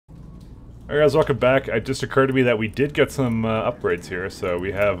Alright guys, welcome back. It just occurred to me that we did get some upgrades here. So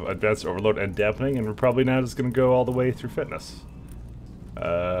we have Advanced Overload and Dampening, and we're probably now just going to go all the way through Fitness.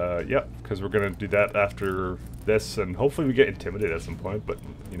 Yep, because we're going to do that after this, and hopefully we get Intimidated at some point, but,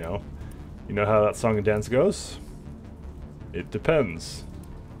 you know how that song and dance goes? It depends.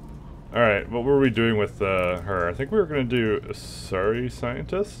 Alright, what were we doing with her? I think we were going to do a Sorry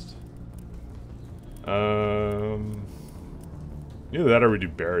Scientist? Either that or we do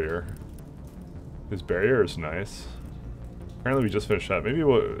Barrier. His Barrier is nice. Apparently we just finished that. Maybe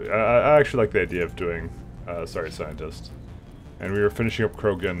we'll... I actually like the idea of doing Sorry Scientist. And we were finishing up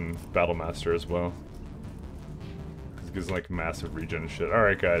Krogan Battlemaster as well. Because it gives like massive regen and shit.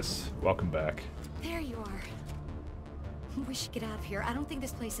 Alright guys, welcome back. There you are. We should get out of here. I don't think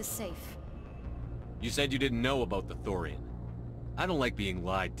this place is safe. You said you didn't know about the Thorian. I don't like being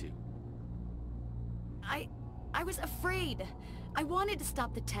lied to. I was afraid. I wanted to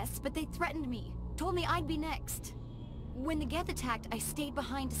stop the tests, but they threatened me. Told me I'd be next. When the Geth attacked, I stayed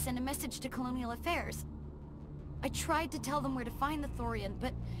behind to send a message to Colonial Affairs. I tried to tell them where to find the Thorian,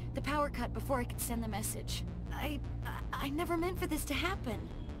 but the power cut before I could send the message. I never meant for this to happen.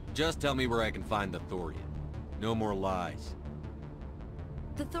 Just tell me where I can find the Thorian. No more lies.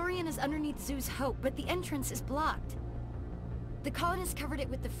 The Thorian is underneath Zoo's Hope, but the entrance is blocked. The colonists covered it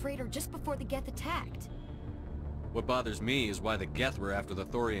with the freighter just before the Geth attacked. What bothers me is why the Geth were after the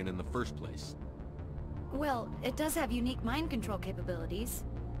Thorian in the first place. Well, it does have unique mind control capabilities.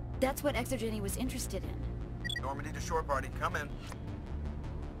 That's what Exogeny was interested in. Normandy to shore party, come in.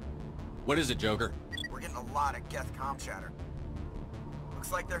 What is it, Joker? We're getting a lot of Geth comm chatter.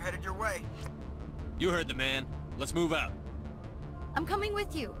 Looks like they're headed your way. You heard the man. Let's move out. I'm coming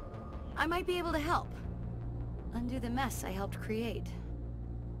with you. I might be able to help. Undo the mess I helped create.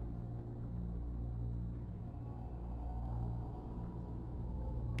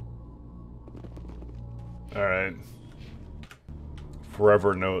 Alright.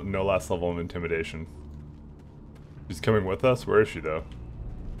 Forever no last level of intimidation. She's coming with us? Where is she though?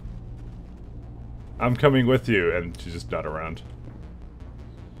 I'm coming with you, and she's just not around.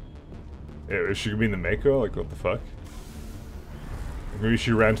 Is she gonna be in the Mako? Like, what the fuck? Maybe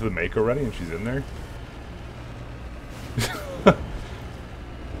she ran to the Mako already and she's in there?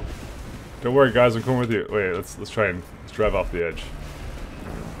 Don't worry guys, I'm coming with you. Wait, let's drive off the edge.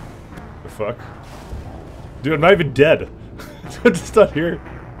 The fuck? Dude, I'm not even dead. I'm just not here.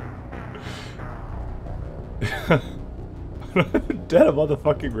 I'm not even dead, I'm on the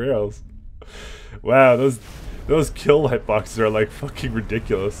fucking rails. Wow, those kill hitboxes are like fucking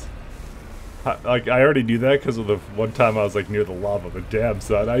ridiculous. Like, I already knew that because of the one time I was like near the lava, but damn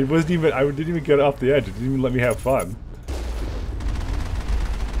son, I didn't even get off the edge, it didn't even let me have fun.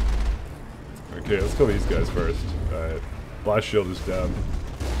 Okay, let's kill these guys first. Alright. Blast shield is down.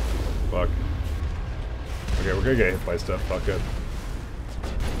 Fuck. Okay, we're gonna get hit by stuff, fuck it.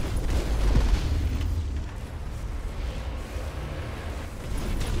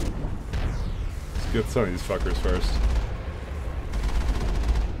 Let's get some of these fuckers first.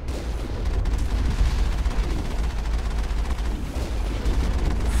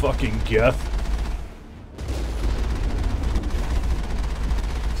 Fucking Geth.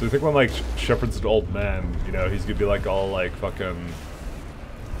 So I think when like Shepard's an old man, you know, he's gonna be like all like fucking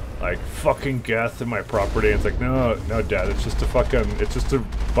Geth in my property. And it's like, no, dad, it's just a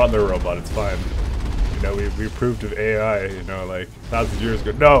butler robot, it's fine. You know, we proved of AI, you know, like thousands of years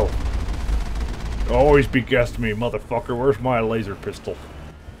ago. No! Always be Geth me, motherfucker, where's my laser pistol?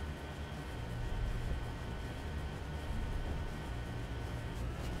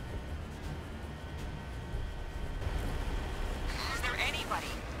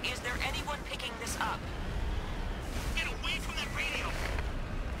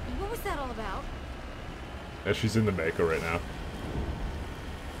 Yeah, she's in the Mako right now.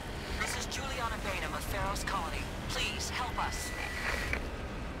 This is Juliana Bainham of Pharaoh's colony. Please help us.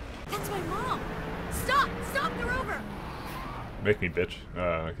 That's my mom! Stop! Stop the rover! Make me bitch.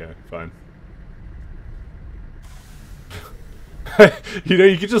 Okay, fine. You know,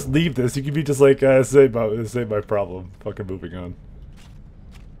 you could just leave this. You could be just like, save my problem. Fucking moving on.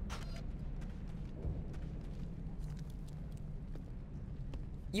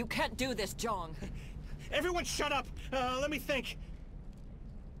 You can't do this, Jong. Everyone shut up! Let me think.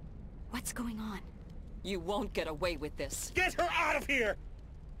 What's going on? You won't get away with this. Get her out of here!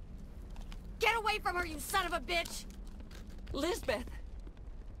 Get away from her, you son of a bitch! Lisbeth!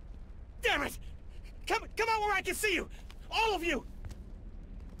 Damn it! Come out where I can see you! All of you!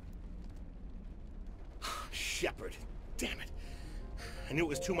 Shepard, damn it. I knew it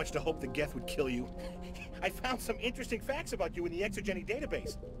was too much to hope that Geth would kill you. I found some interesting facts about you in the Exogeny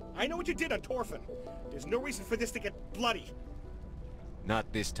database. I know what you did on Torfin. There's no reason for this to get bloody.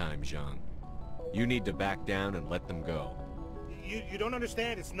 Not this time, Zhang. You need to back down and let them go. You don't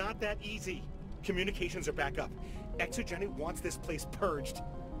understand. It's not that easy. Communications are back up. Exogeny wants this place purged.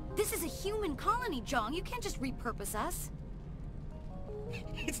 This is a human colony, Zhang. You can't just repurpose us.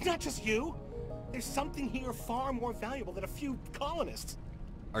 It's not just you. There's something here far more valuable than a few colonists.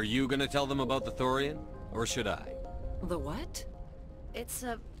 Are you gonna tell them about the Thorian? Or should I? The what? It's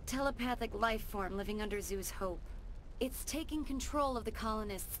a telepathic life form living under Zoo's hope. It's taking control of the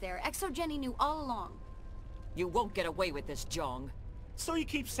colonists there. Exogeny knew all along. You won't get away with this, Zhang. So you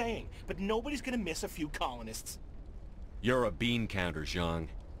keep saying, but nobody's gonna miss a few colonists. You're a bean counter, Zhang.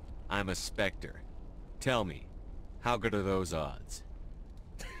 I'm a Spectre. Tell me, how good are those odds?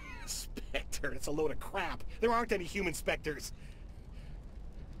 Spectre, it's a load of crap. There aren't any human Spectres.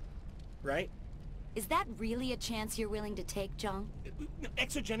 Right? Is that really a chance you're willing to take, Zhang?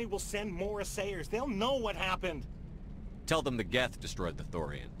 Exogeny will send more assayers. They'll know what happened. Tell them the Geth destroyed the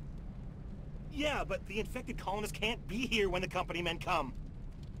Thorian. Yeah, but the infected colonists can't be here when the company men come.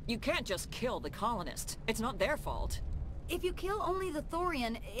 You can't just kill the colonists. It's not their fault. If you kill only the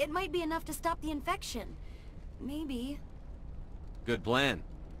Thorian, it might be enough to stop the infection. Maybe. Good plan.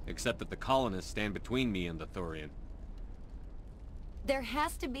 Except that the colonists stand between me and the Thorian. There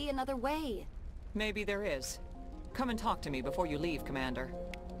has to be another way. Maybe there is. Come and talk to me before you leave, Commander.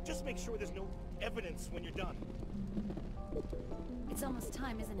 Just make sure there's no evidence when you're done. It's almost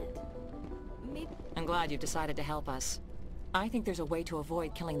time, isn't it? Maybe... I'm glad you've decided to help us. I think there's a way to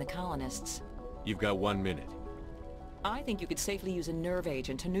avoid killing the colonists. You've got 1 minute. I think you could safely use a nerve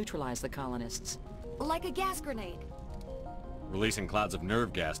agent to neutralize the colonists. Like a gas grenade. Releasing clouds of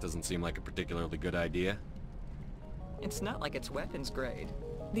nerve gas doesn't seem like a particularly good idea. It's not like it's weapons grade.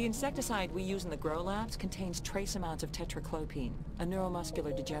 The insecticide we use in the Grow Labs contains trace amounts of tetraclopine, a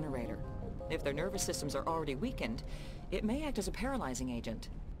neuromuscular degenerator. If their nervous systems are already weakened, it may act as a paralyzing agent.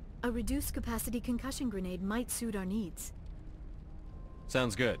 A reduced-capacity concussion grenade might suit our needs.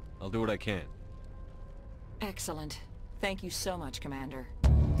 Sounds good. I'll do what I can. Excellent. Thank you so much, Commander.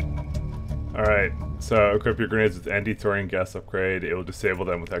 Alright, so equip your grenades with anti-thorium gas upgrade. It will disable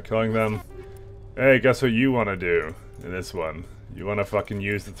them without killing them. Hey, guess what you want to do in this one? You want to fucking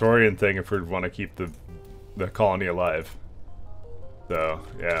use the thorium thing if we want to keep the colony alive. So,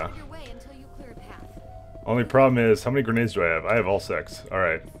 yeah. Your way until you clear a path. Only problem is, how many grenades do I have? I have all 6.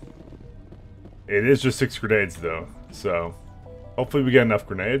 Alright. It is just 6 grenades, though. So, hopefully we get enough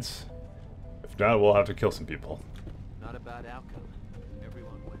grenades. If not, we'll have to kill some people. Not a bad outcome.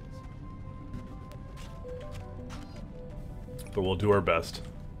 Everyone wins. But we'll do our best.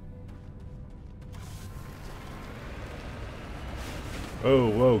 Oh,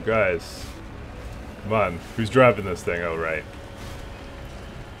 whoa, guys. Come on. Who's driving this thing? Oh, right.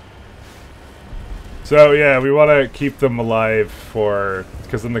 So, yeah, we want to keep them alive for...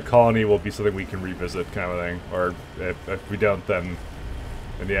 because then the colony will be something we can revisit, kind of thing. Or if we don't, then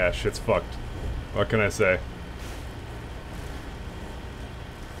yeah, shit's fucked. What can I say?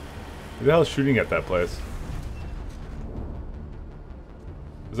 Who the hell is shooting at that place?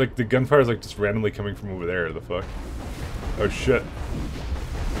 It's like the gunfire is like just randomly coming from over there. The fuck? Oh shit.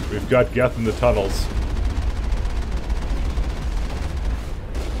 We've got Geth in the tunnels.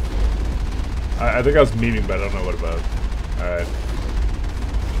 I think I was memeing, but I don't know what about. Alright.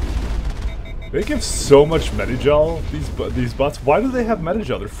 They give so much Metagel, these bots. Why do they have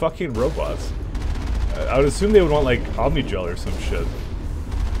Metagel? They're fucking robots. I would assume they would want like Omnigel or some shit.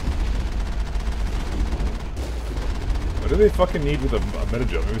 What do they fucking need with a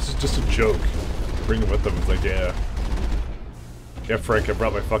Metagel? Maybe this is just a joke. Bring it with them. It's like, yeah. Yeah, Frank, I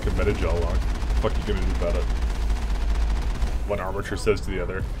brought my fucking Metagel along. What the fuck you gonna do about it? One armature says to the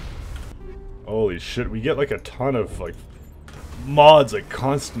other. Holy shit, we get like a ton of like mods like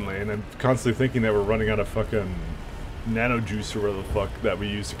constantly, and I'm constantly thinking that we're running out of fucking nano juice or whatever the fuck that we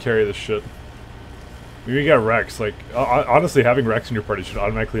use to carry this shit. We got Rex. Like honestly, having Rex in your party should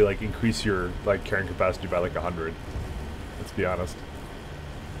automatically like increase your like carrying capacity by like 100. Let's be honest.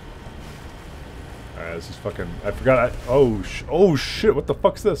 Alright, this is fucking... I forgot oh shit, what the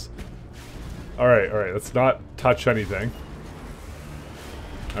fuck's this? Alright, let's not touch anything.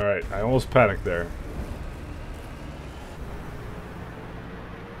 Alright, I almost panicked there.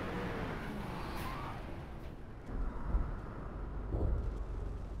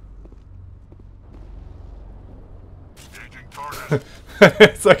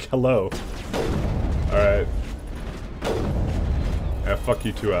 It's like, hello. Alright. Yeah, fuck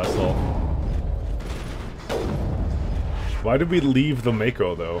you too, asshole. Why did we leave the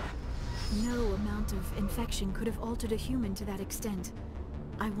Mako, though? No amount of infection could have altered a human to that extent.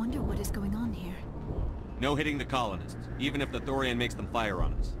 I wonder what is going on here. No hitting the colonists, even if the Thorian makes them fire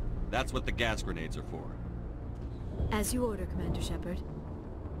on us. That's what the gas grenades are for. As you order, Commander Shepard.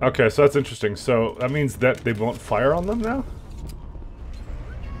 Okay, so that's interesting. So that means that they won't fire on them now?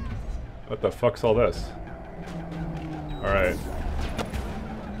 What the fuck's all this? Alright.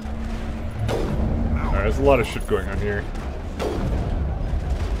 Alright, there's a lot of shit going on here.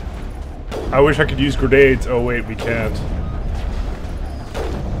 I wish I could use grenades. Oh wait, we can't.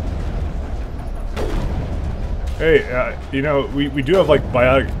 Hey, you know, we do have like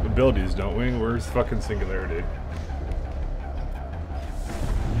biotic abilities, don't we? Where's fucking Singularity?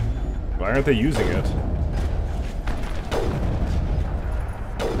 Why aren't they using it?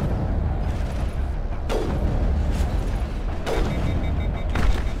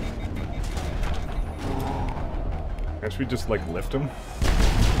 Can't we just like lift them?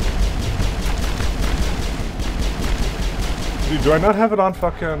 Dude, do I not have it on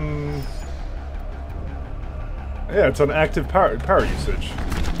fucking... Yeah, it's on active power usage.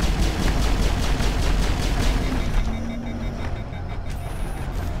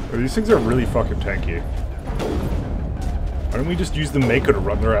 Oh, these things are really fucking tanky. Why don't we just use the Mako to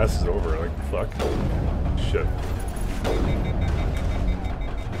run their asses over? Like, fuck. Shit.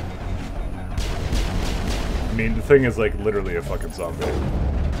 I mean, the thing is like literally a fucking zombie.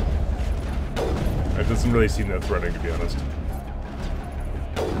 It doesn't really seem that threatening, to be honest.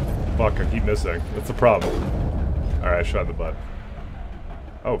 Fuck, I keep missing. That's the problem. Alright, I shot in the butt.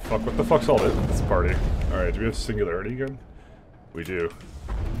 Oh, fuck, what the fuck's all this party? Alright, do we have Singularity again? We do.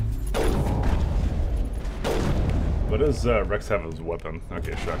 What does Rex have as a weapon?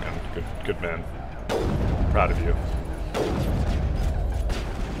 Okay, shotgun. Good man. Proud of you.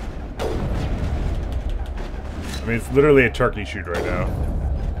 I mean, it's literally a turkey shoot right now.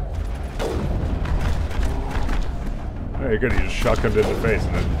 Hey, good, he just shotgunned in the face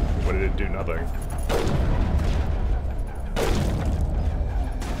and then what did it do? Nothing.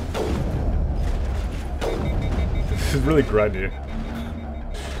 This is really grindy.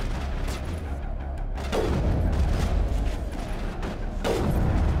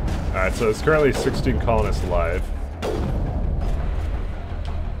 Alright, so there's currently 16 colonists alive.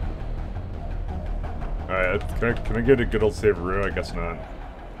 Alright, can I get a good old save-a-roo? I guess not.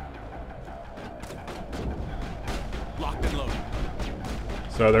 Locked and loaded.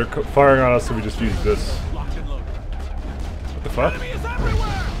 So they're firing on us, so we just use this. Locked and loaded. What the fuck? Enemy is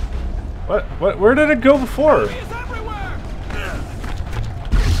everywhere! What? Where did it go before? Enemy is everywhere!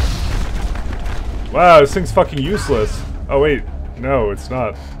 Wow, this thing's fucking useless. Oh wait, no, it's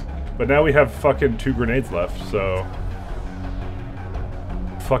not. But now we have fucking 2 grenades left, so...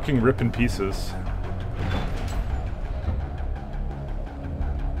 Fucking rip in pieces.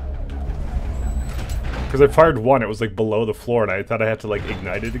 Because I fired one, it was like below the floor, and I thought I had to like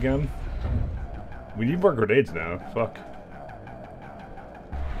ignite it again. We need more grenades now. Fuck.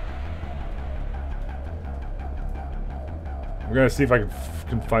 I'm gonna see if I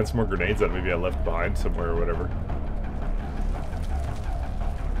can find some more grenades that maybe I left behind somewhere or whatever.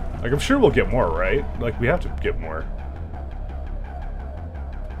 Like, I'm sure we'll get more, right? Like, we have to get more.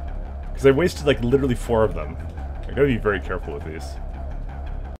 Because I wasted, like, literally 4 of them. I gotta be very careful with these.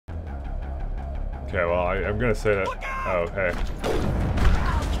 Okay, well, I'm gonna say that... Oh, hey.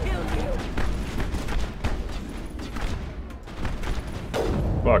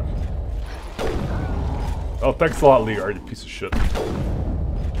 Fuck. Oh, thanks a lot, Ligar, you piece of shit.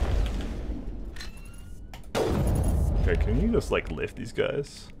 Okay, can you just, like, lift these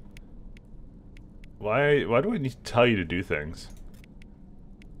guys? Why do I need to tell you to do things?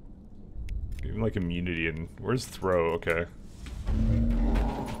 Even like immunity and... Where's throw? Okay.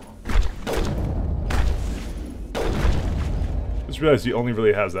 Just realized he only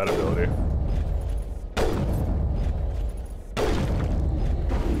really has that ability.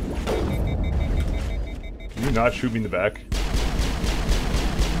 Can you not shoot me in the back?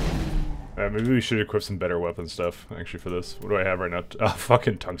 Maybe we should equip some better weapon stuff, actually, for this. What do I have right now? Oh,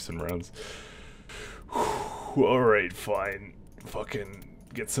 fucking tungsten rounds. Alright, fine. Fucking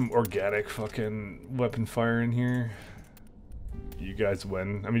get some organic fucking weapon fire in here. You guys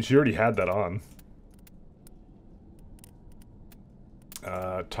win. I mean, she already had that on.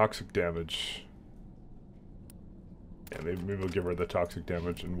 Toxic damage. Yeah, maybe we'll give her the toxic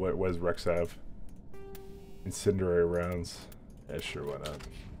damage. And what does Rex have? Incendiary rounds. Yeah, sure, why not?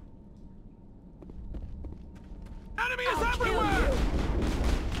 Enemy is everywhere!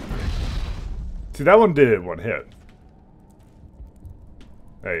 See, that one did it in 1 hit.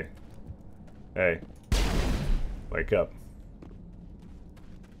 Hey. Hey. Wake up.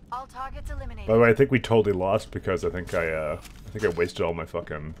 All targets eliminated. By the way, I think we totally lost because I think I wasted all my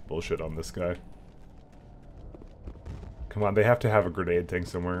fucking bullshit on this guy. Come on, they have to have a grenade thing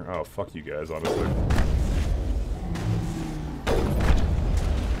somewhere. Oh, fuck you guys, honestly.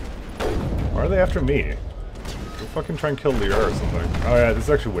 Why are they after me? Go fucking try and kill Liara or something. Oh yeah, this is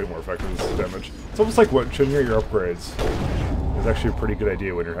actually way more effective than this damage. It's almost like watching your upgrades is actually a pretty good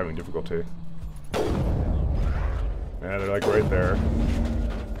idea when you're having difficulty. Yeah, they're like right there.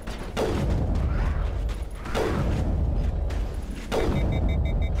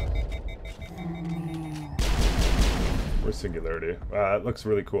 Where's Singularity? It looks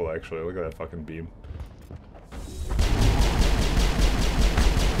really cool actually. Look at that fucking beam.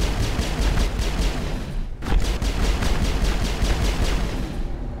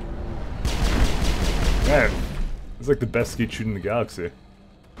 Man, it's like the best skeet shoot in the galaxy.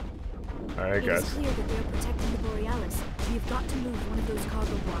 Alright, guys. It's clear that they're protecting the Borealis. We've got to move one of those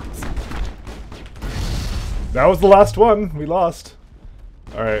cargo blocks. That was the last one. We lost.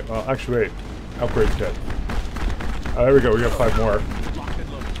 Alright, well, actually, wait. Upgrade kit. Oh, there we go. We got 5 more.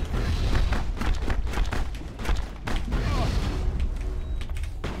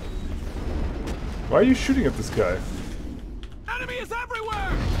 Why are you shooting at this guy? Enemy is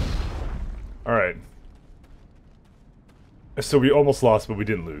everywhere! Alright. So we almost lost, but we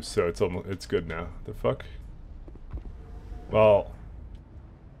didn't lose, so it's good now. The fuck? Well...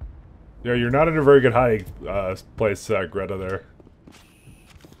 Yeah, you're not in a very good hiding place, Greta, there.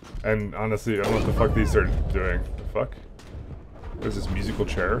 And honestly, I don't know what the fuck these are doing. The fuck? What is this, musical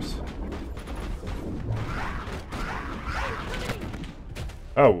chairs?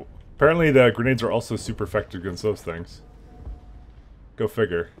 Oh, apparently the grenades are also super effective against those things. Go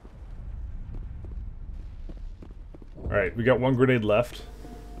figure. Alright, we got 1 grenade left.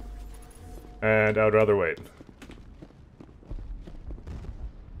 And I would rather wait.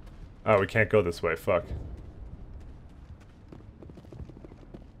 Oh, we can't go this way, fuck.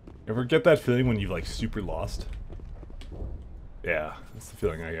 Ever get that feeling when you've like super lost? Yeah, that's the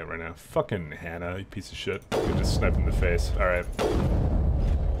feeling I get right now. Fucking Hannah, you piece of shit. You just sniped in the face. Alright.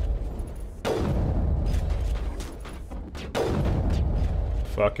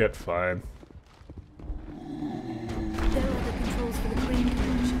 Fuck it, fine. There are the controls for the crane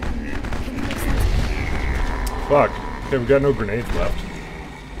conversion. Can you make sense? Fuck. Okay, we got no grenades left.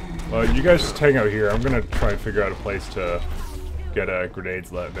 Well, you guys just hang out here. I'm gonna try and figure out a place to get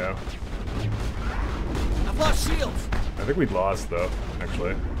grenades let now. I've lost shields! I think we lost though,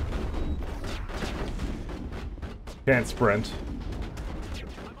 actually. Can't sprint.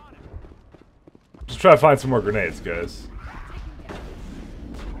 Just try to find some more grenades, guys.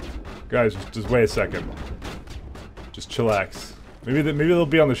 Guys, just wait a second. Just chillax. Maybe they'll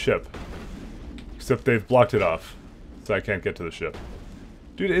be on the ship. Except they've blocked it off, so I can't get to the ship.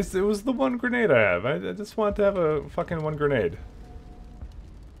 Dude, it was the 1 grenade I have. I just want to have a fucking 1 grenade.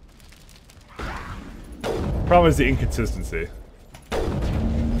 Problem is the inconsistency. I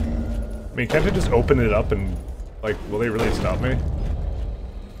mean, can't I just open it up and, like, will they really stop me?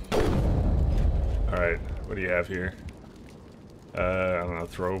 Alright, what do you have here? I don't know,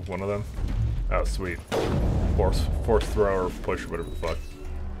 throw one of them? Oh, sweet. Force throw or push, whatever the fuck.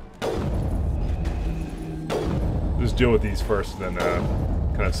 Just deal with these first, then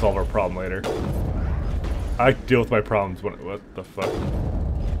kind of solve our problem later. I deal with my problems when— what the fuck?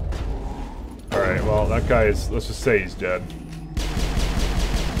 Alright, well, that guy is— let's just say he's dead.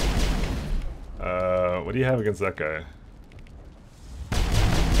 What do you have against that guy?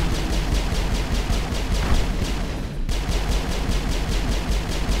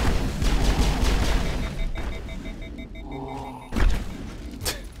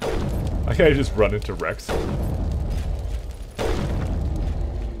 I can't just run into Rex.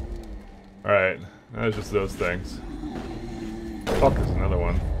 Alright, that's just those things. Fuck, there's another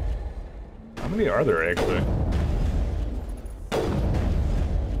one. How many are there, actually?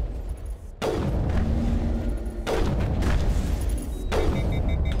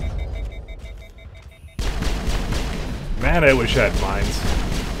 Man, I wish I had mines.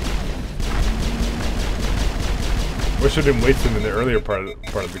 Wish I didn't waste them in the earlier part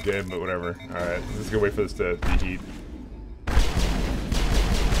of the game, but whatever. Alright, I'm just gonna wait for this to deheat. I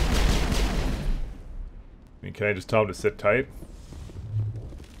mean, can I just tell him to sit tight?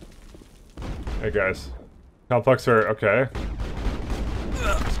 Hey guys. Complex are okay.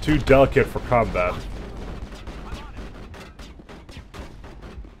 It's too delicate for combat.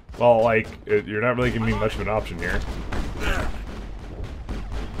 Well, like, you're not really giving me much of an option here. Can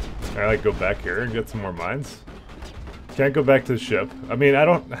I, like, go back here and get some more mines? Can't go back to the ship. I mean, I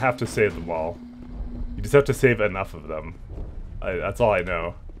don't have to save them all. You just have to save enough of them. That's all I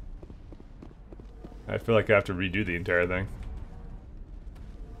know. I feel like I have to redo the entire thing.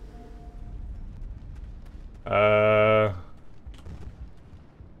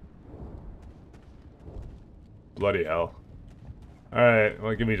 Bloody hell. Alright,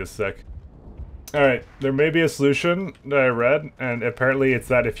 well, give me just a sec. Alright, there may be a solution that I read, and apparently it's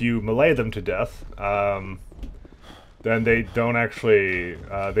that if you melee them to death, then they don't actually,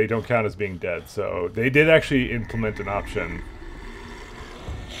 they don't count as being dead. So they did actually implement an option.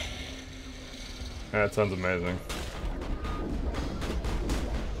 That sounds amazing.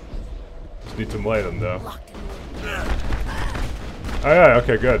 Just need to melee them, though. Oh yeah,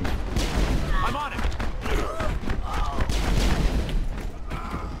 okay, good. I'm on it.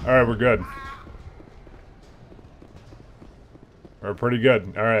 Alright, we're good. We're pretty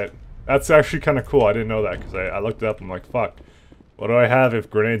good. Alright. That's actually kind of cool. I didn't know that because I looked it up and I'm like, fuck. What do I have if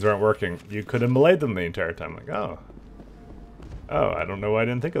grenades aren't working? You could have meleeed them the entire time. Like, oh. Oh, I don't know why I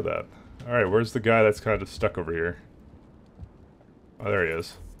didn't think of that. Alright, where's the guy that's kind of stuck over here? Oh, there he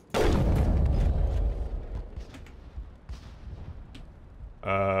is.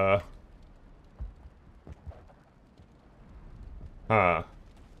 Huh.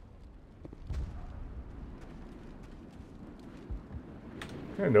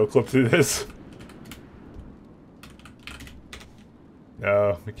 Can I no-clip through this?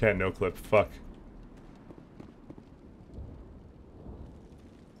 No, we can't no-clip. Fuck.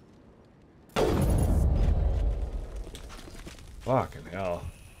 Fucking hell.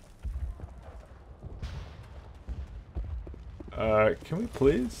 Can we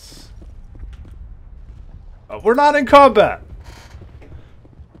please? We're not in combat!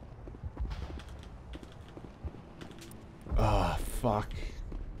 Ah, fuck.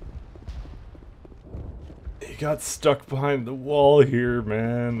 He got stuck behind the wall here,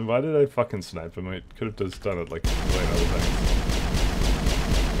 man. Why did I fucking snipe him? I could have just done it like a million other things.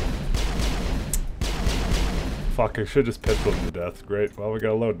 Fuck, I should just pistol him to death. Great, well we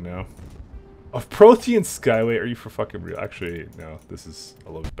got a load now. Of Prothean Skyway, are you for fucking real? Actually, no, this is a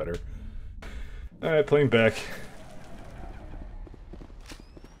little bit better. Alright, playing back.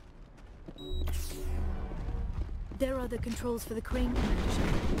 There are the controls for the crane connection.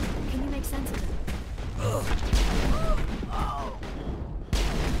 Can you make sense of them?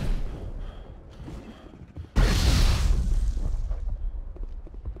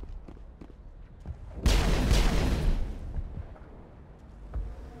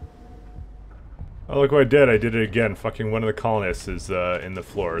 Oh, look what I did. I did it again. Fucking one of the colonists is in the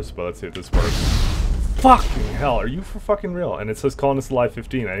floors, but let's see if this works. Fucking hell, are you for fucking real? And it says colonist alive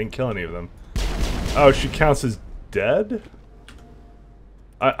 15. I didn't kill any of them. Oh, she counts as dead?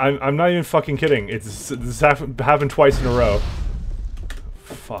 I'm not even fucking kidding. This happened twice in a row.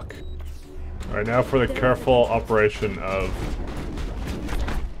 Fuck. Alright, now for the careful operation of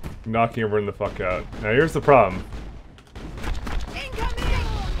knocking everyone the fuck out. Now here's the problem.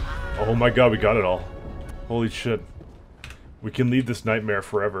 Oh my god, we got it all. Holy shit. We can leave this nightmare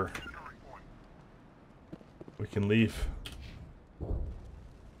forever. We can leave.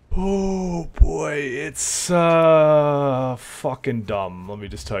 Oh boy, it's fucking dumb, let me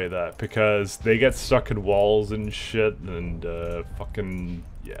just tell you that. Because they get stuck in walls and shit, and fucking,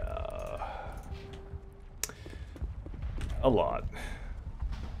 yeah. A lot.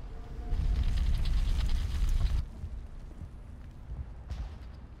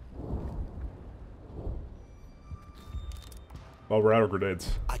 Well, we're out of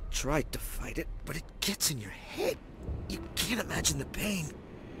grenades. I tried to fight it, but it gets in your head. You can't imagine the pain.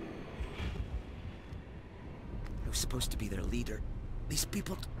 I was supposed to be their leader. These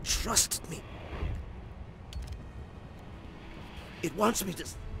people trusted me. It wants me to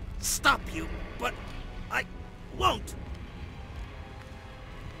stop you, but I won't.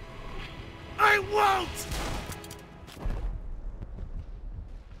 I won't!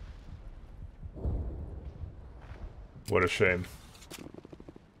 What a shame.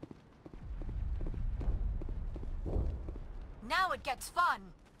 Now it gets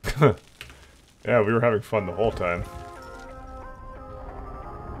fun. Yeah, we were having fun the whole time.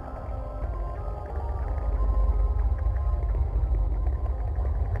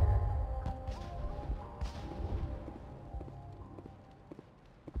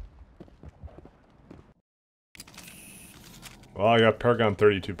 Well, I got Paragon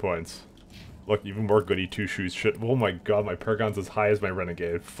 32 points. Look, even more goody two-shoes shit. Oh my god, my Paragon's as high as my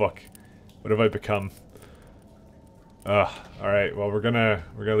Renegade. Fuck. What have I become? Alright, well we're gonna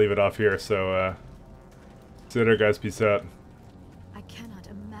leave it off here, so see you later guys, peace out. I cannot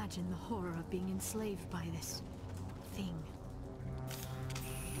imagine the horror of being enslaved by this thing.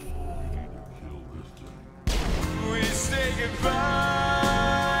 We say goodbye.